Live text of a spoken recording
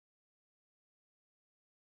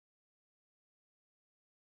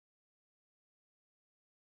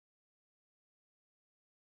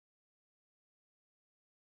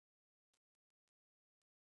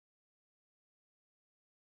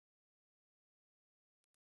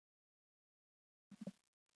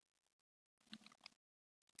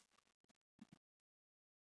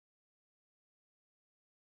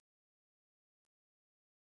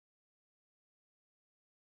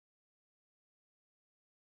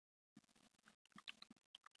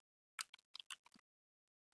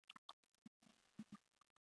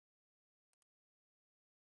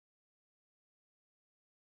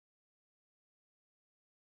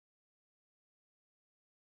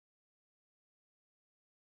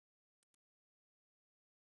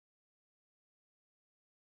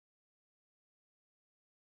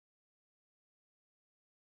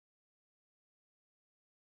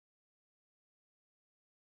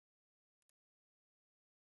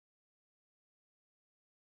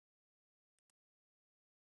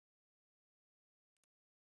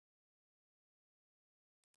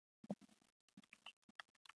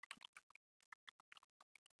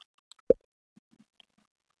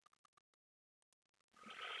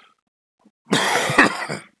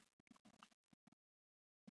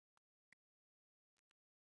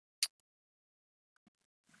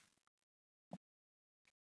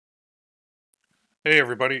Hey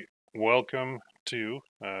everybody, welcome to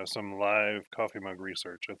some live coffee mug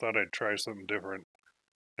research. I thought I'd try something different.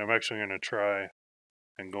 I'm actually going to try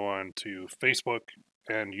and go on to Facebook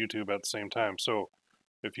and YouTube at the same time. So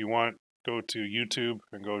if you want, go to YouTube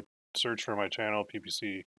and go search for my channel,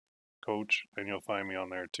 PPC Coach, and you'll find me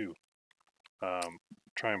on there too.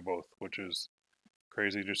 Trying both, which is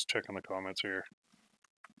crazy. Just checking the comments here.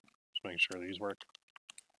 Just making sure these work.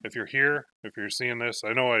 If you're here, if you're seeing this,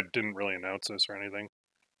 I know I didn't really announce this or anything,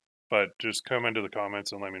 but just come into the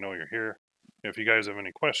comments and let me know you're here. If you guys have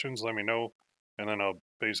any questions, let me know, and then I'll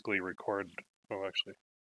basically record. Oh, actually,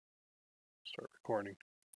 start recording.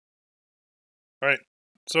 All right,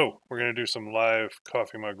 so we're going to do some live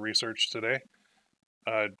coffee mug research today.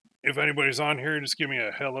 If anybody's on here, just give me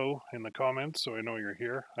a hello in the comments so I know you're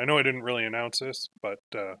here. I know I didn't really announce this, but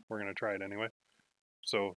we're going to try it anyway.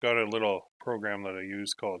 So, got a little program that I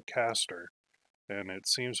use called Caster, and it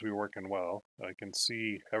seems to be working well. I can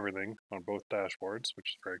see everything on both dashboards, which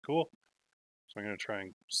is very cool. So I'm going to try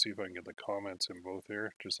and see if I can get the comments in both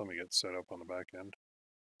here. Just let me get set up on the back end.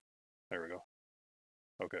 There we go.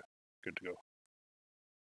 Okay, good to go.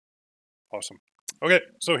 Awesome. Okay,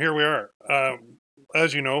 so here we are.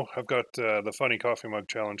 As you know, I've got the Funny Coffee Mug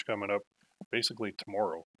Challenge coming up basically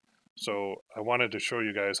tomorrow. So I wanted to show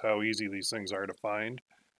you guys how easy these things are to find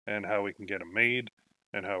and how we can get them made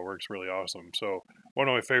and how it works really awesome. So one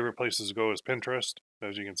of my favorite places to go is Pinterest.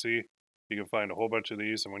 As you can see, you can find a whole bunch of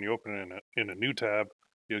these, and when you open it in a new tab,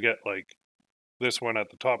 you'll get like this one at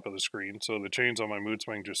the top of the screen. So the chains on my mood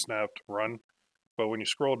swing just snapped run. But when you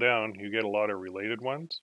scroll down, you get a lot of related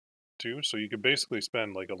ones too. So you could basically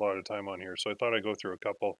spend like a lot of time on here. So I thought I'd go through a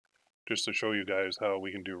couple just to show you guys how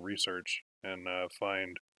we can do research and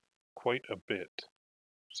find quite a bit.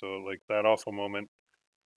 So like that awful moment,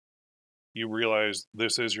 you realize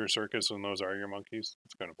this is your circus and those are your monkeys.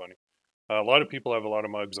 It's kind of funny. A lot of people have a lot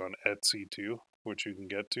of mugs on Etsy too, which you can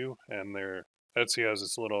get to, and their Etsy has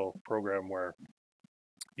this little program where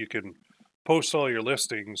you can post all your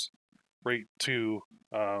listings right to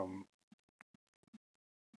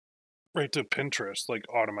Pinterest like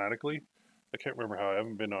automatically. I can't remember how. I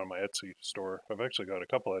haven't been on my Etsy store. I've actually got a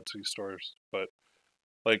couple Etsy stores, but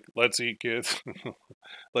like Let's Eat Kids,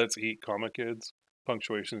 Let's Eat, comma kids,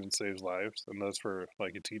 punctuation saves lives, and that's for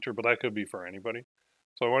like a teacher, but that could be for anybody.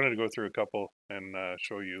 So I wanted to go through a couple and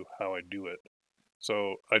show you how I do it.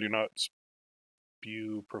 So I do not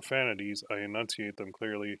spew profanities. I enunciate them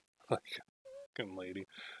clearly, like fucking lady.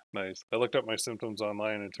 Nice. I looked up my symptoms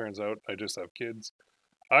online, and it turns out I just have kids.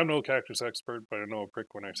 I'm no cactus expert, but I know a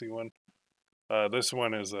prick when I see one. This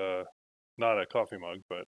one is not a coffee mug,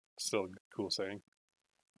 but still a cool saying.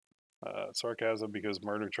 Sarcasm because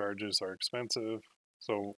murder charges are expensive.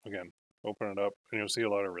 So again, open it up, and you'll see a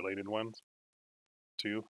lot of related ones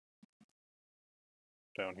too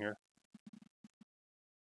down here,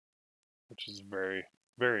 which is very,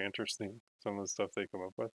 very interesting. Some of the stuff they come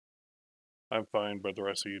up with. I'm fine, but the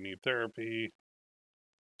rest of you need therapy.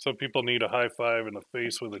 Some people need a high five in the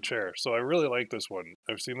face with a chair. So I really like this one.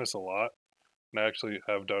 I've seen this a lot, and I actually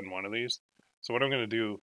have done one of these. So what I'm going to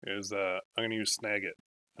do is I'm going to use Snag It,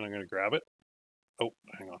 and I'm going to grab it. Oh,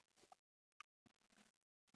 hang on.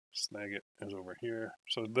 Snag It is over here.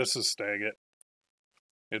 So this is Snag It.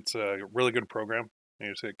 It's a really good program.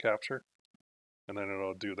 You just hit capture, and then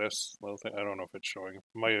it'll do this little thing. I don't know if it's showing.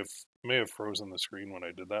 May have frozen the screen when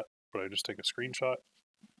I did that, but I just take a screenshot,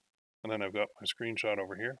 and then I've got my screenshot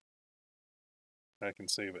over here. I can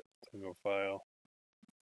save it. So go File,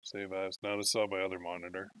 Save As. Now this is on my other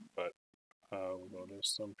monitor, but we'll go to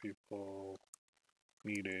Some People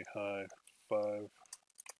Need a High Five.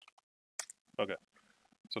 Okay,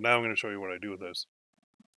 so now I'm going to show you what I do with this.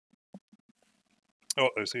 Oh,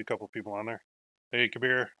 I see a couple people on there. Hey,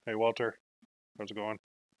 Kabir. Hey, Walter. How's it going?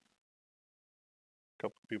 A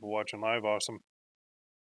couple people watching live. Awesome.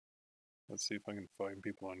 Let's see if I can find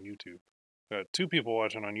people on YouTube. Got 2 people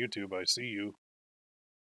watching on YouTube. I see you.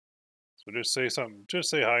 So just say something. Just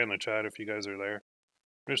say hi in the chat if you guys are there.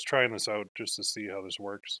 I'm just trying this out just to see how this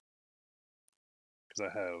works, because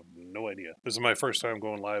I have no idea. This is my first time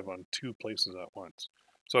going live on 2 places at once.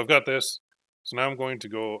 So I've got this. So now I'm going to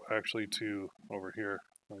go actually to over here.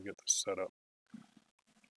 Let me get this set up.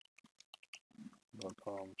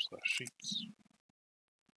 .com/sheets.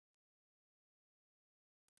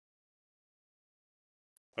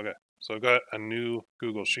 Okay, so I've got a new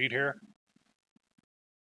Google Sheet here.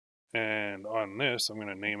 And on this, I'm going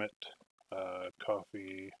to name it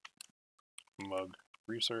Coffee Mug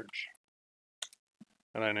Research.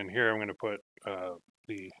 And then in here, I'm going to put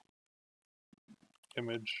the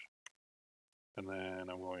image. And then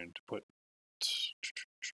I'm going to put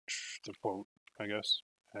the quote. I guess.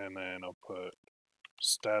 And then I'll put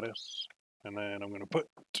status. And then I'm going to put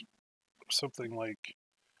something like,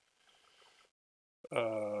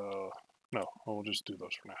 no, we'll just do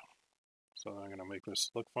those for now. So I'm going to make this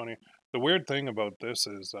look funny. The weird thing about this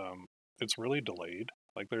is it's really delayed.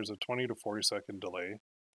 Like there's a 20 to 40 second delay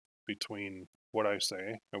between what I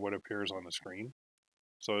say and what appears on the screen.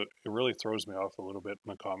 So it really throws me off a little bit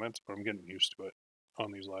in the comments, but I'm getting used to it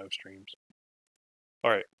on these live streams.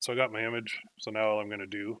 All right, so I got my image. So now all I'm going to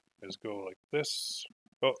do is go like this.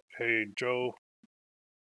 Oh, hey, Joe.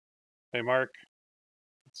 Hey, Mark.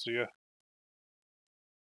 See ya.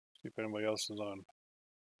 See if anybody else is on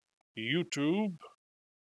YouTube.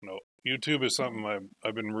 No, YouTube is something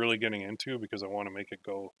I've been really getting into because I want to make it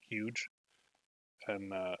go huge.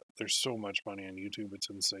 And there's so much money on YouTube, it's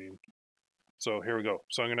insane. So here we go.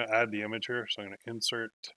 So I'm going to add the image here. So I'm going to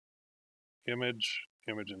insert image,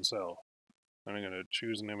 image and cell. And I'm going to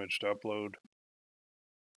choose an image to upload.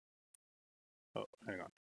 Oh, hang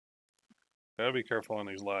on. Gotta be careful on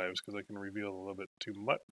these lives because I can reveal a little bit too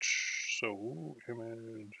much. So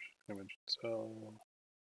image, image and cell.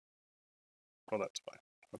 Oh, that's fine.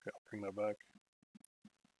 Okay, I'll bring that back.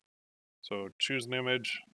 So choose an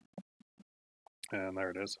image. And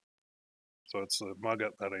there it is. So it's the mug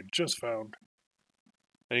that I just found.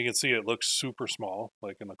 And you can see it looks super small,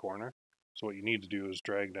 like in the corner. So what you need to do is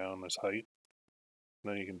drag down this height.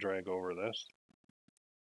 And then you can drag over this.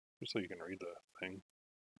 Just so you can read the thing.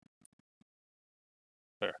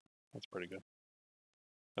 There, that's pretty good.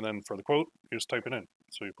 And then for the quote, you just type it in.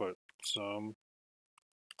 So you put some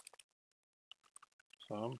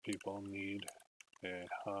people need a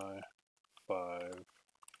high five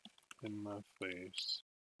in the face.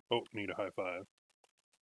 Oh, need a high five.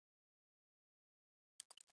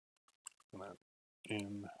 And then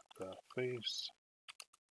in the face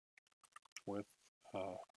with a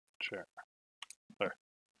chair. There.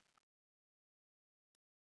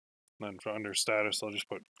 And then for under status, I'll just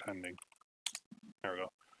put pending. There we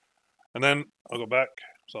go. And then I'll go back.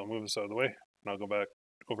 So I'll move this out of the way. And I'll go back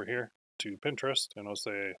over here to Pinterest. And I'll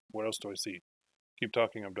say, what else do I see? Keep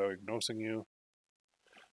talking, I'm diagnosing you.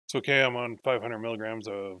 It's okay, I'm on 500 milligrams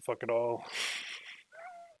of fuck it all.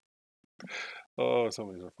 Oh, some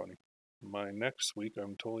of these are funny. My next week,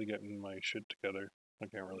 I'm totally getting my shit together. I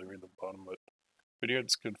can't really read the bottom, but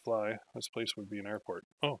idiots could fly. This place would be an airport.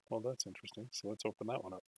 Oh, well, that's interesting. So let's open that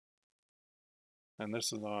one up. And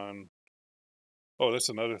this is on. Oh, that's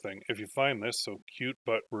another thing. If you find this, so cute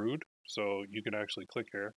but rude, so you can actually click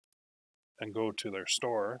here and go to their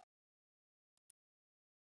store,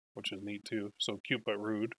 which is neat too. So cute but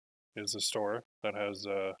rude is a store that has,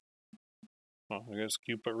 well, I guess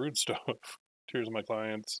cute but rude stuff. Tears of my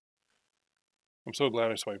clients. I'm so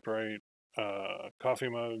glad I swiped right. Coffee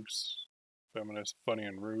mugs, feminist, funny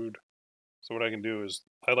and rude. So what I can do is,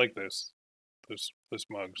 I like this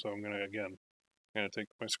mug. So I'm gonna take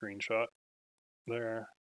my screenshot there,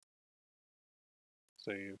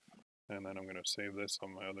 save, and then I'm gonna save this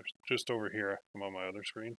on my other, just over here. I'm on my other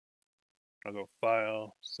screen. I'll go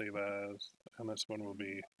File, Save As, and this one will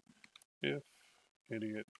be If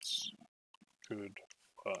Idiots Could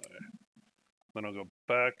Fly. Then I'll go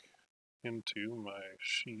back into my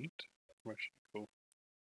sheet. Oh,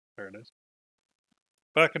 there it is.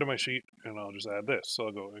 Back into my sheet, and I'll just add this. So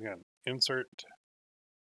I'll go again, Insert,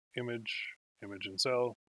 Image, Image and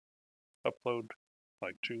Cell, Upload,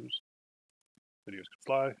 like choose, Videos Could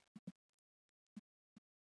Fly,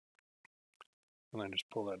 and then just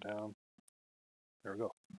pull that down. There we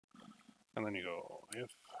go. And then you go,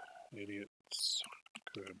 if idiots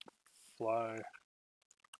could fly,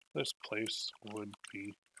 this place would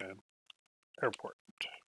be an airport.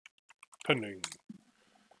 Pending.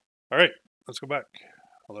 All right, let's go back.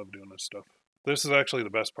 I love doing this stuff. This is actually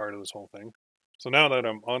the best part of this whole thing. So now that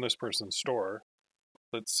I'm on this person's store,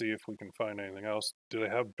 let's see if we can find anything else. Do they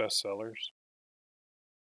have bestsellers?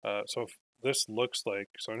 So if this looks like,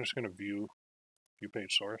 so I'm just going to view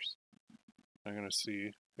page source. I'm going to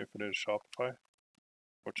see if it is Shopify,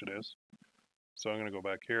 which it is. So I'm going to go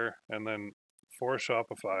back here, and then for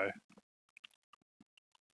Shopify,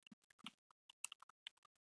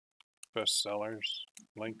 bestsellers,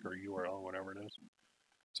 link or URL, whatever it is.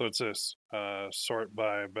 So it's this, sort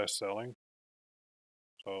by best selling.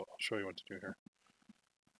 So I'll show you what to do here.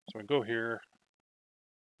 So I go here,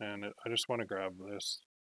 and I just want to grab this.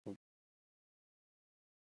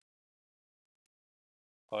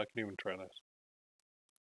 Oh, I can even try this.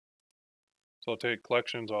 So I'll take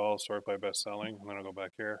collections, all sort by best selling, and then I'll go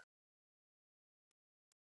back here.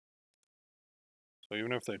 So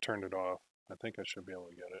even if they turned it off, I think I should be able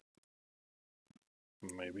to get it.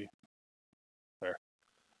 Maybe. There.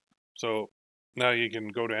 So now you can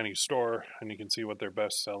go to any store and you can see what their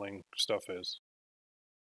best selling stuff is.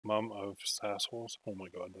 Mum of Sassholes. Oh my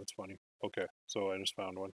god, that's funny. Okay, so I just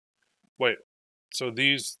found one. Wait, so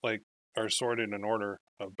these like are sorted in order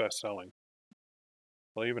of best selling.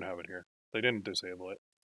 Well, I even have it here. They didn't disable it.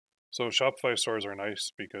 So Shopify stores are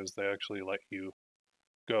nice because they actually let you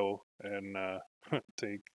go and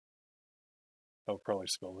take. I'll probably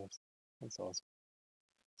spill this. That's awesome.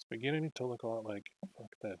 It's beginning to look a lot like. Fuck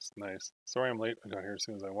this. Nice. Sorry I'm late. I got here as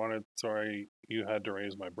soon as I wanted. Sorry you had to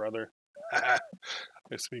raise my brother.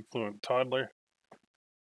 I speak fluent toddler.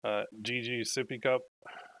 GG sippy cup.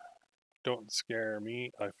 Don't scare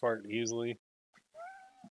me. I fart easily.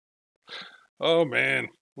 Oh man,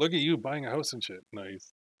 look at you buying a house and shit.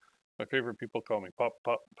 Nice. My favorite people call me Pop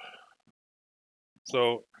Pop.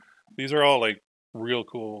 So these are all like real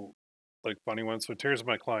cool, like funny ones. So Tears of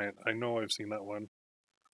My Client. I know I've seen that one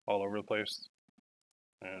all over the place.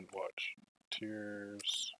 And watch.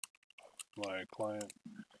 Tears of My Client.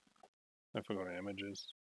 If we go to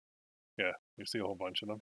images. Yeah, you see a whole bunch of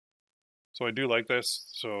them. So I do like this,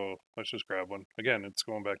 so let's just grab one. Again, it's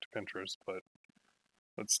going back to Pinterest, but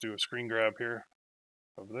let's do a screen grab here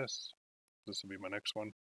of this. This will be my next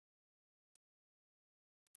one.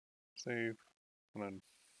 Save, and then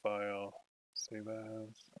file, save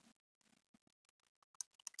as.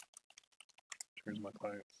 Here's my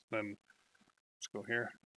clients. Then let's go here,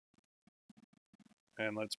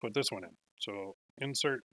 and let's put this one in. So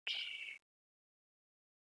insert,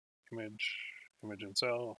 image, image and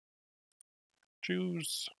cell,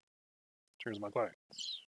 choose. Here's my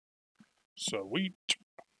clients. Sweet.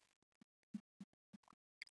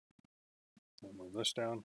 I'll move this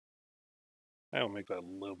down. I'll make that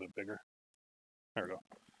a little bit bigger. There we go.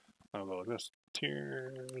 I'll go like this.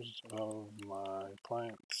 Tiers of my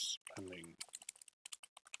clients pending.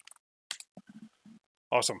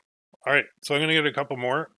 Awesome. All right, so I'm going to get a couple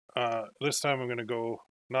more. This time I'm going to go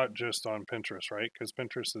not just on Pinterest, right? Because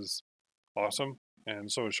Pinterest is awesome,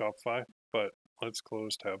 and so is Shopify. But let's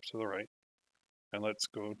close tab to the right, and let's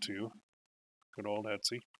go to good old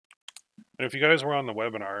Etsy. And if you guys were on the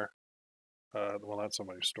webinar, well, that's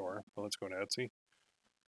somebody's store, but let's go to Etsy.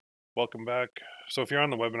 Welcome back. So if you're on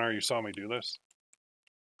the webinar, you saw me do this.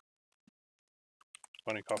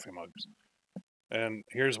 Funny coffee mugs. And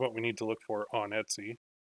here's what we need to look for on Etsy.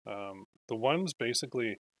 The ones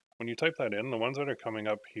basically, when you type that in, the ones that are coming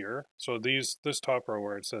up here, so this top row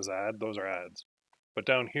where it says ad, those are ads. But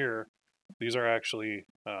down here, these are actually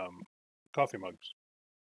coffee mugs.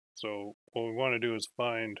 So what we want to do is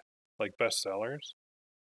find like best sellers.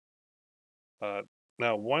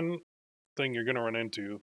 Now, one thing you're going to run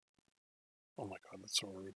into, oh my God, that's so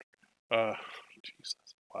rude. Jesus,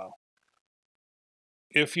 wow.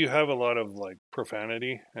 If you have a lot of like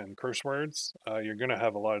profanity and curse words, you're going to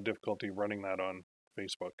have a lot of difficulty running that on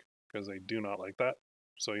Facebook because they do not like that.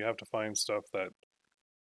 So you have to find stuff that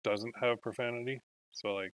doesn't have profanity. So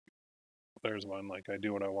like there's one like I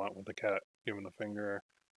do what I want with the cat, giving the finger,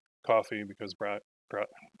 coffee because crack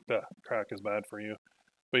is bad for you.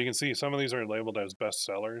 But you can see some of these are labeled as best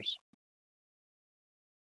sellers.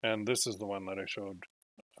 And this is the one that I showed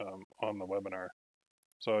on the webinar.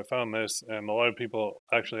 So I found this, and a lot of people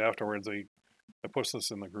actually afterwards, I posted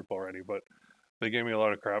this in the group already, but they gave me a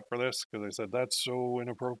lot of crap for this because they said that's so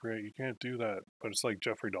inappropriate. You can't do that. But it's like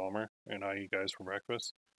Jeffrey Dahmer and I Eat Guys for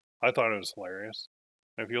Breakfast. I thought it was hilarious.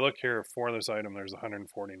 And if you look here for this item, there's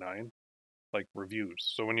 149 like reviews.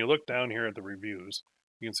 So when you look down here at the reviews,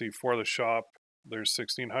 you can see for the shop there's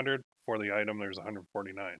 1,600. For the item there's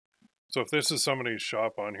 149. So if this is somebody's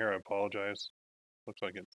shop on here, I apologize. Looks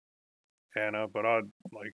like it's Anna, but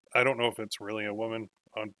I don't know if it's really a woman.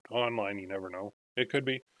 Online, you never know. It could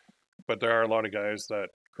be, but there are a lot of guys that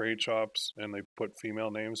create shops and they put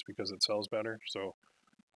female names because it sells better. So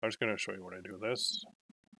I'm just going to show you what I do with this.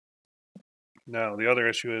 Now the other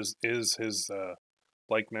issue is his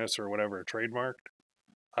likeness or whatever trademarked?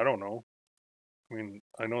 I don't know. I mean,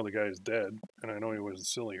 I know the guy's dead, and I know he was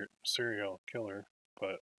a serial killer,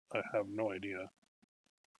 but I have no idea.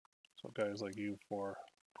 So guys like you for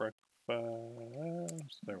breakfast.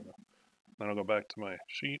 There we go. Then I'll go back to my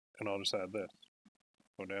sheet and I'll just add this.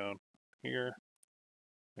 Go down here.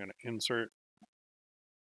 I'm going to insert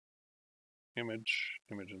image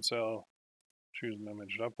and cell. Choose an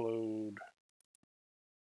image to upload.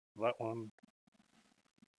 That one.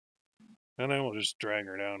 And then we'll just drag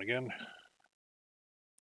her down again.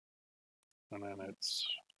 And then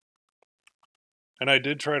and I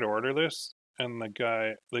did try to order this, and the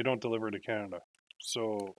guy, they don't deliver to Canada.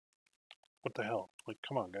 So, what the hell? Like,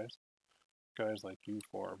 come on, guys. Guys like you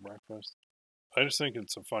for breakfast. I just think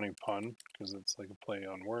it's a funny pun because it's like a play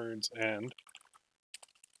on words, and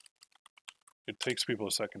it takes people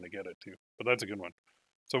a second to get it too, but that's a good one.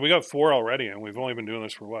 So we got 4 already, and we've only been doing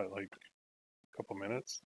this for what, like a couple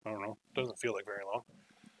minutes? I don't know. Doesn't feel like very long.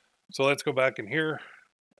 So let's go back in here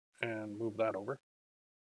and move that over,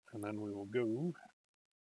 and then we will go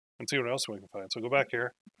and see what else we can find. So go back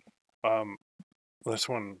here. This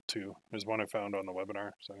one too is one I found on the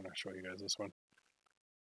webinar, so I'm going to show you guys this one.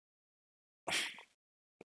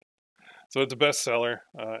 So it's a bestseller,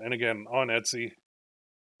 and again on Etsy.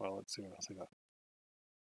 Well, let's see what else I got.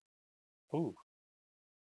 Ooh,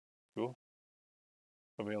 cool.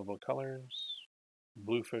 Available colors.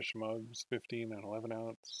 Bluefish mugs, 15 and 11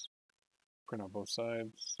 ounce. Print on both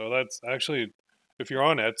sides. So that's actually, if you're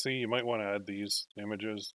on Etsy, you might want to add these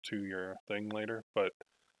images to your thing later. But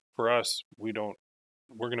for us, we're going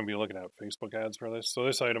to be looking at Facebook ads for this. So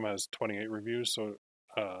this item has 28 reviews. So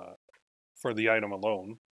for the item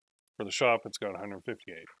alone, for the shop, it's got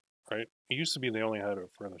 158, right? It used to be they only had it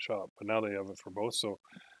for the shop, but now they have it for both. So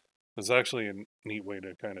it's actually a neat way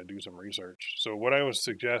to kind of do some research. So what I would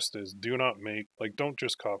suggest is don't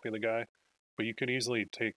just copy the guy, but you could easily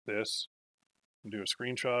take this and do a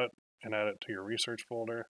screenshot and add it to your research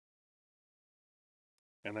folder.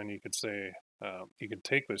 And then you could say, you could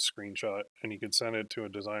take this screenshot and you could send it to a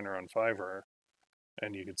designer on Fiverr,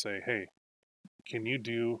 and you could say, hey, can you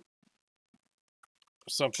do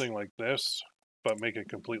something like this, but make it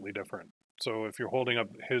completely different? So if you're holding up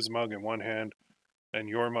his mug in one hand and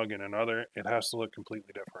your mug in another, it has to look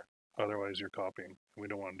completely different. Otherwise you're copying. We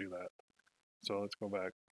don't want to do that. So let's go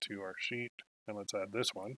back to our sheet and let's add this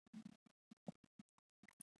one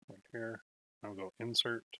right here. I'll go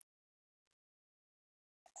insert,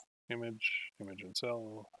 image and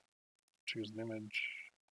cell, choose an image.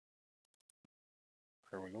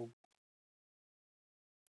 There we go.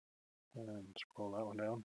 And scroll that one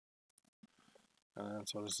down. And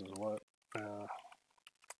so this is what?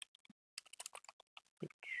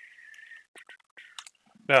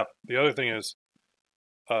 Now, the other thing is,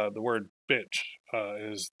 the word bitch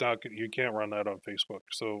is not, you can't run that on Facebook.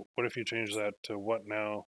 So what if you change that to what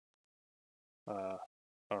now? I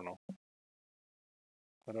don't know.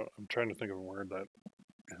 I'm trying to think of a word that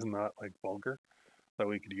is not like vulgar that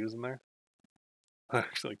we could use in there. I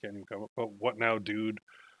actually can't even come up. But what now, dude?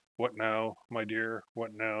 What now, my dear?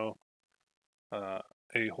 What now,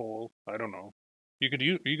 a-hole? I don't know. You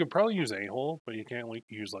could probably use a-hole, but you can't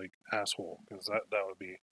use like asshole, because that would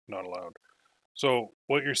be not allowed. So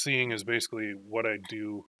what you're seeing is basically what I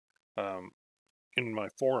do in my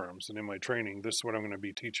forums and in my training. This is what I'm going to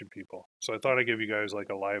be teaching people. So I thought I'd give you guys like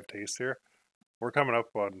a live taste here. We're coming up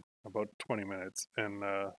on about 20 minutes, and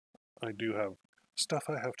I do have stuff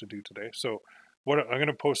I have to do today. So I'm going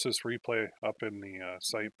to post this replay up in the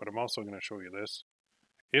site, but I'm also going to show you this.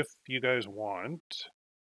 If you guys want,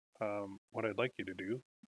 what I'd like you to do,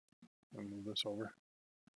 I'll move this over,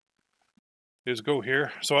 is go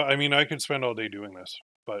here. So, I mean, I could spend all day doing this,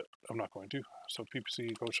 but I'm not going to. So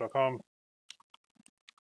ppccoach.com,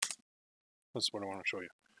 this is what I want to show you.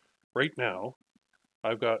 Right now,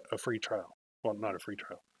 I've got a free trial. Well, not a free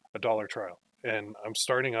trial, a $1 trial. And I'm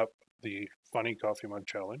starting up the Funny Coffee Mug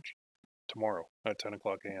Challenge tomorrow at 10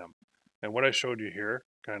 o'clock a.m. And what I showed you here,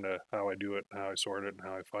 kind of how I do it, how I sort it, and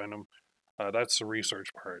how I find them, that's the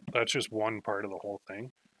research part. That's just one part of the whole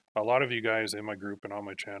thing. A lot of you guys in my group and on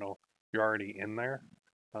my channel, you're already in there,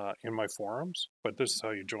 in my forums, but this is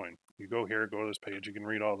how you join. You go here, go to this page, you can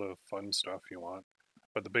read all the fun stuff you want.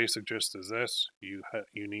 But the basic gist is this: you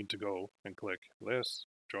need to go and click this,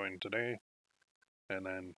 join today, and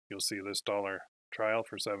then you'll see this $1 trial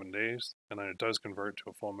for 7 days, and then it does convert to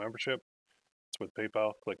a full membership. It's with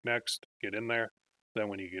PayPal. Click next, get in there. Then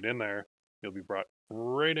when you get in there, you'll be brought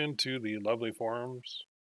right into the lovely forums.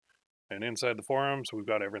 And inside the forums, we've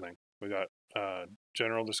got everything. We got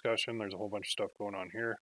general discussion. There's a whole bunch of stuff going on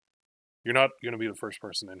here. You're not going to be the first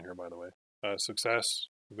person in here, by the way. Success.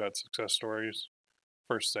 We've got success stories.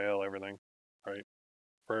 First sale, everything, right?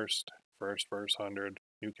 First, 100,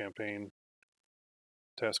 new campaign.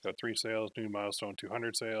 Test got 3 sales, new milestone,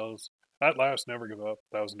 200 sales. At last, never give up,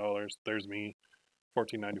 $1,000. There's me,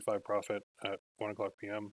 $14.95 profit at 1 o'clock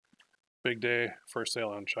p.m. Big day, first sale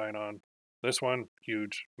on Shine On. This one,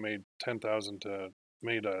 huge, made 10,000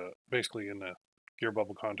 basically in the gear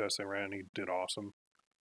bubble contest they ran, he did awesome.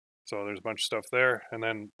 So there's a bunch of stuff there. And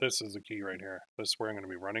then this is the key right here. This is where I'm going to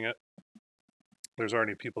be running it. There's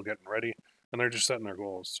already people getting ready, and they're just setting their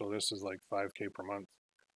goals. So this is like 5K per month,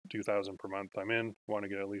 2,000 per month I'm in. Want to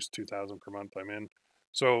get at least 2,000 per month I'm in.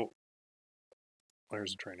 So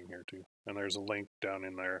there's a training here too. And there's a link down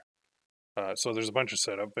in there. So there's a bunch of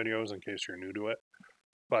setup videos in case you're new to it.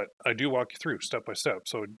 But I do walk you through step by step.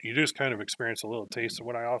 So you just kind of experience a little taste of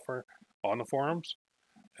what I offer. on the forums,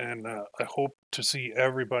 and I hope to see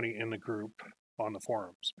everybody in the group on the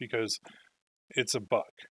forums because it's $1,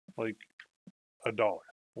 like $1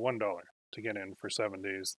 to get in for 7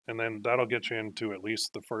 days, and then that'll get you into at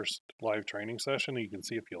least the first live training session. You can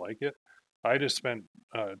see if you like it. I just spent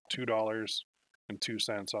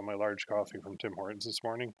 $2.02 on my large coffee from Tim Hortons this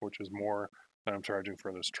morning, which is more than I'm charging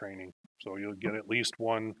for this training. So you'll get at least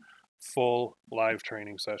one full live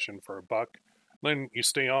training session for $1. Then you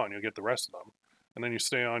stay on, you'll get the rest of them. And then you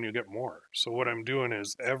stay on, you get more. So what I'm doing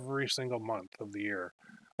is every single month of the year,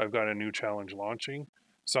 I've got a new challenge launching.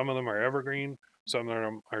 Some of them are evergreen, some of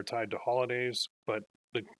them are tied to holidays, but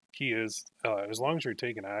the key is as long as you're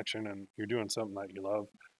taking action and you're doing something that you love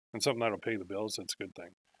and something that'll pay the bills, it's a good thing.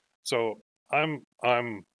 So I'm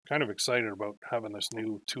kind of excited about having this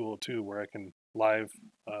new tool too, where I can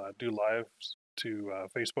do lives to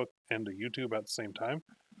Facebook and to YouTube at the same time.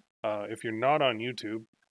 If you're not on YouTube,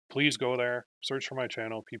 please go there, search for my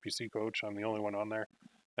channel, PPC Coach. I'm the only one on there,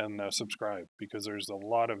 and subscribe because there's a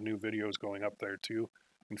lot of new videos going up there too.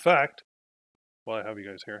 In fact, while I have you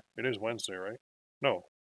guys here, it is Wednesday, right? No,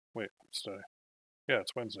 wait, it's today. Yeah,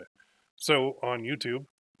 it's Wednesday. So on YouTube,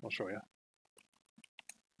 I'll show you.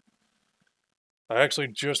 I actually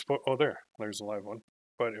just put, oh, there's the live one.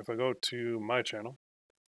 But if I go to my channel,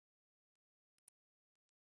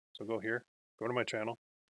 so go here, go to my channel,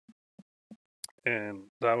 and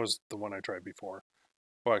that was the one I tried before.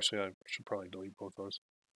 Well, actually, I should probably delete both those.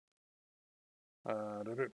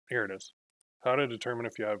 Here it is. How to determine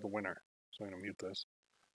if you have a winner. So I'm going to mute this.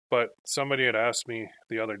 But somebody had asked me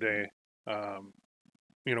the other day,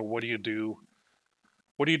 what do you do?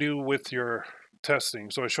 What do you do with your testing?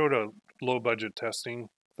 So I showed a low budget testing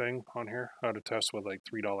thing on here, how to test with like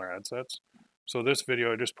 $3 ad sets. So this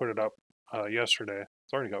video, I just put it up yesterday.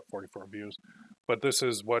 It's already got 44 views. But this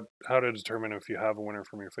is how to determine if you have a winner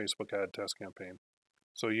from your Facebook ad test campaign.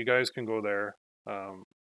 So you guys can go there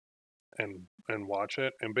and watch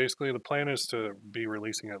it. And basically the plan is to be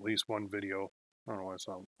releasing at least one video. I don't know why it's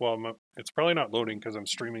not. Well, it's probably not loading because I'm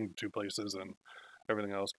streaming to 2 places and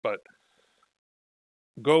everything else. But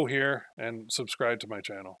go here and subscribe to my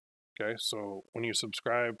channel. Okay, so when you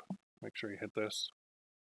subscribe, make sure you hit this.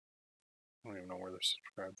 I don't even know where the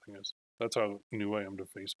subscribe thing is. That's how new I am to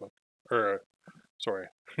Facebook. Or, sorry,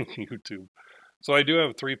 YouTube. So I do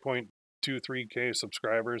have 3.23K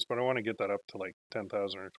subscribers, but I want to get that up to like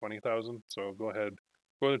 10,000 or 20,000. So go ahead,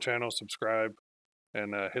 go to the channel, subscribe,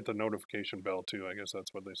 and hit the notification bell too. I guess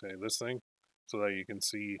that's what they say, this thing, so that you can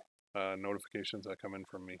see notifications that come in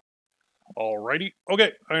from me. Alrighty,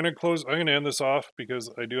 okay, I'm gonna end this off because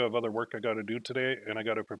I do have other work I gotta do today, and I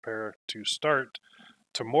gotta prepare to start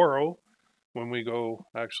tomorrow when we go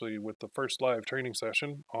actually with the first live training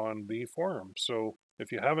session on the forum. So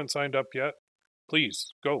if you haven't signed up yet,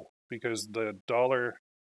 please go, because the dollar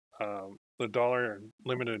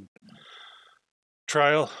limited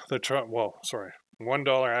trial,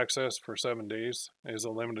 $1 access for 7 days is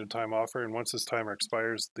a limited time offer, and once this timer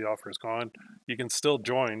expires, the offer is gone. You can still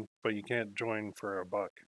join, but you can't join for $1,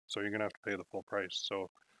 so you're gonna have to pay the full price.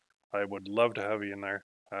 So I would love to have you in there.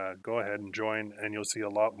 Go ahead and join, and you'll see a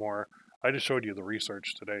lot more. I just showed you the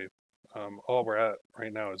research today. All we're at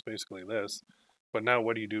right now is basically this, but now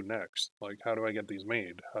what do you do next? Like, how do I get these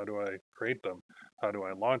made? How do I create them? How do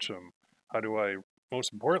I launch them? How do I,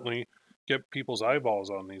 most importantly, get people's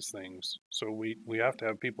eyeballs on these things? So we have to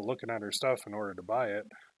have people looking at our stuff in order to buy it,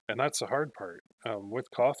 and that's the hard part.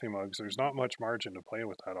 With coffee mugs, there's not much margin to play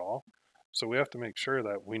with at all, so we have to make sure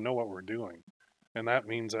that we know what we're doing, and that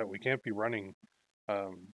means that we can't be running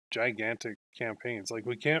gigantic campaigns. Like,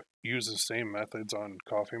 we can't use the same methods on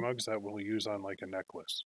coffee mugs that we'll use on like a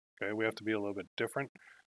necklace. Okay, we have to be a little bit different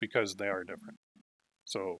because they are different.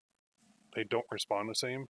 So they don't respond the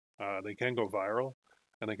same. They can go viral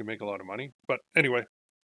and they can make a lot of money. But anyway,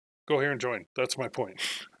 go here and join. That's my point.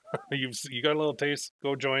 You got a little taste.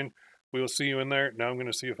 Go join. We will see you in there. Now I'm going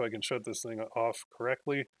to see if I can shut this thing off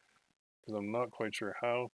correctly because I'm not quite sure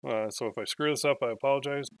how. So if I screw this up, I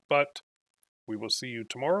apologize. But we will see you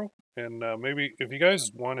tomorrow. And maybe if you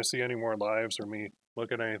guys want to see any more lives or me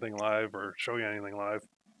look at anything live or show you anything live,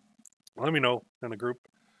 let me know in the group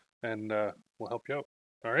and we'll help you out.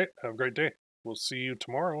 All right. Have a great day. We'll see you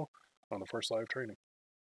tomorrow on the first live training.